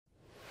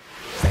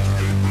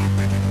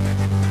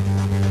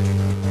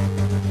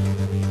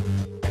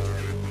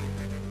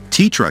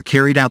Titra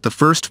carried out the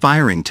first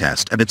firing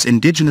test of its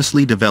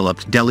indigenously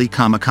developed Deli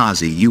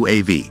Kamikaze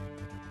UAV.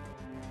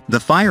 The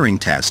firing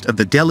test of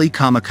the Deli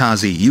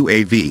Kamikaze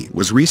UAV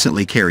was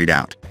recently carried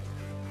out.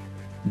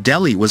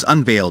 Deli was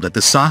unveiled at the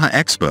Saha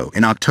Expo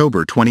in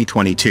October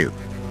 2022.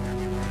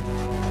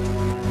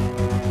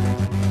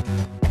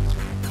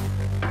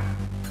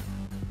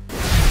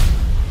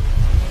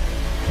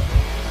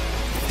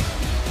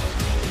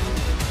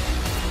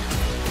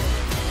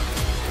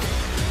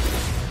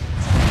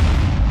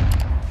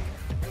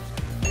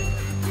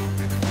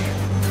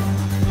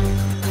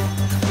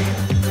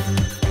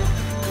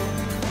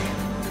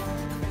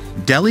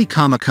 Deli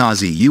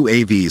Kamikaze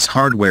UAV's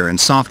hardware and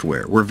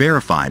software were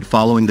verified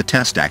following the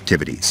test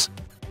activities.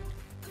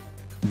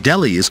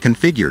 Deli is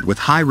configured with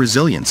high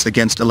resilience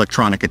against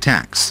electronic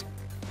attacks.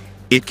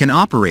 It can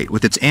operate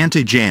with its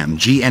anti-jam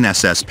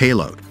GNSS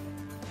payload.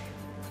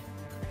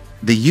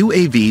 The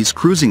UAV's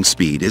cruising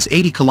speed is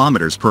 80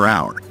 km per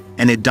hour,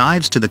 and it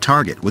dives to the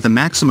target with a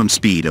maximum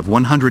speed of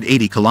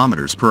 180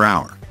 km per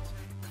hour.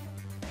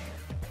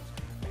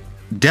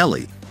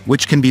 Deli,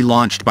 which can be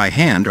launched by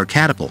hand or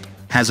catapult,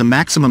 has a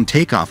maximum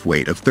takeoff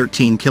weight of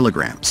 13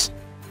 kilograms.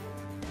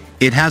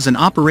 It has an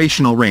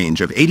operational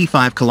range of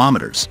 85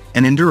 kilometers,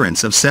 an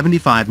endurance of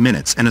 75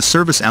 minutes and a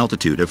service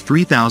altitude of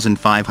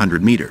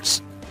 3,500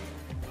 meters.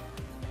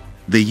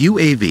 The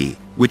UAV,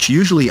 which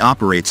usually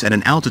operates at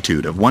an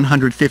altitude of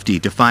 150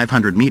 to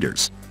 500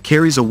 meters,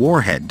 carries a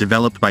warhead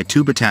developed by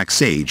Tubatak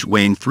Sage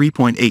weighing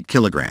 3.8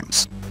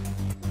 kilograms.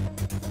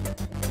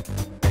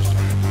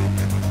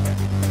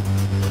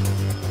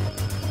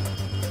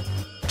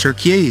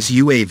 Turkiye's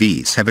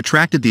UAVs have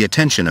attracted the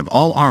attention of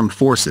all armed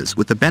forces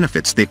with the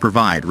benefits they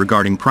provide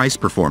regarding price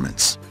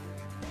performance.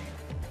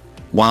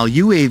 While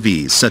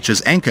UAVs such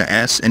as Anka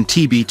S and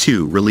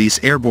TB2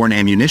 release airborne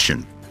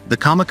ammunition, the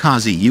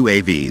Kamikaze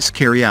UAVs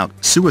carry out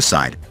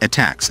suicide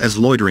attacks as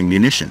loitering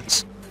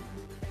munitions.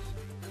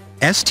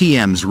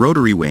 STM's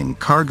rotary wing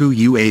cargo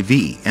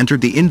UAV entered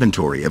the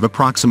inventory of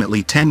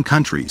approximately 10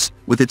 countries,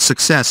 with its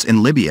success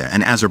in Libya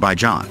and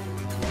Azerbaijan.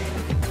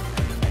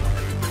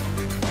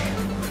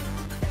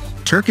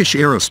 Turkish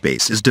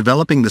Aerospace is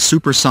developing the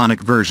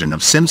supersonic version of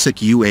Simsik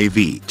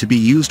UAV to be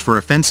used for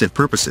offensive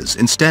purposes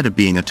instead of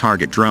being a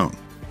target drone.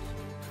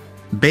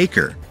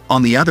 Baker,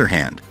 on the other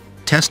hand,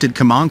 tested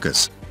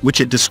Kamikaze,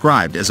 which it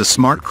described as a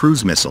smart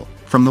cruise missile,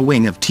 from the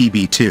wing of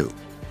TB2.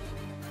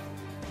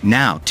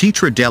 Now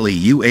Titra Deli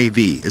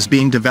UAV is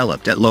being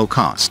developed at low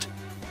cost.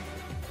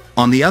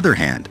 On the other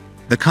hand,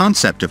 the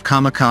concept of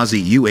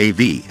Kamikaze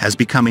UAV has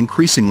become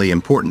increasingly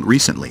important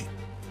recently.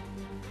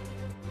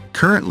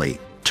 Currently,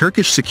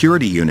 Turkish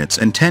security units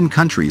in 10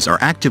 countries are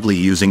actively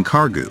using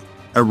Kargu,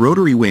 a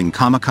rotary wing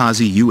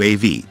kamikaze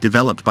UAV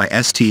developed by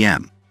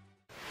STM.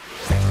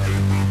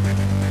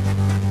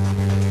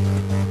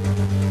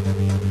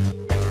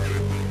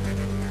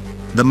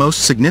 The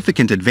most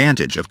significant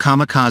advantage of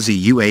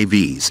kamikaze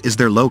UAVs is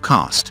their low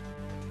cost.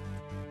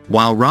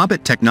 While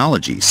Robot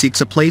technology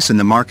seeks a place in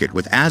the market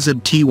with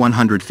AZIB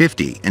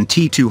T150 and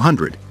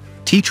T200,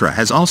 Titra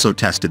has also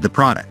tested the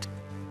product.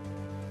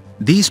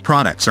 These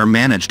products are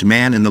managed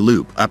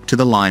man-in-the-loop up to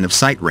the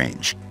line-of-sight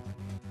range.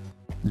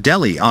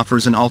 Deli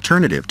offers an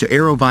alternative to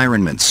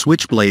AeroVironment's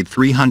Switchblade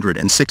 300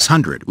 and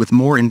 600 with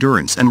more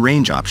endurance and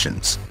range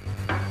options.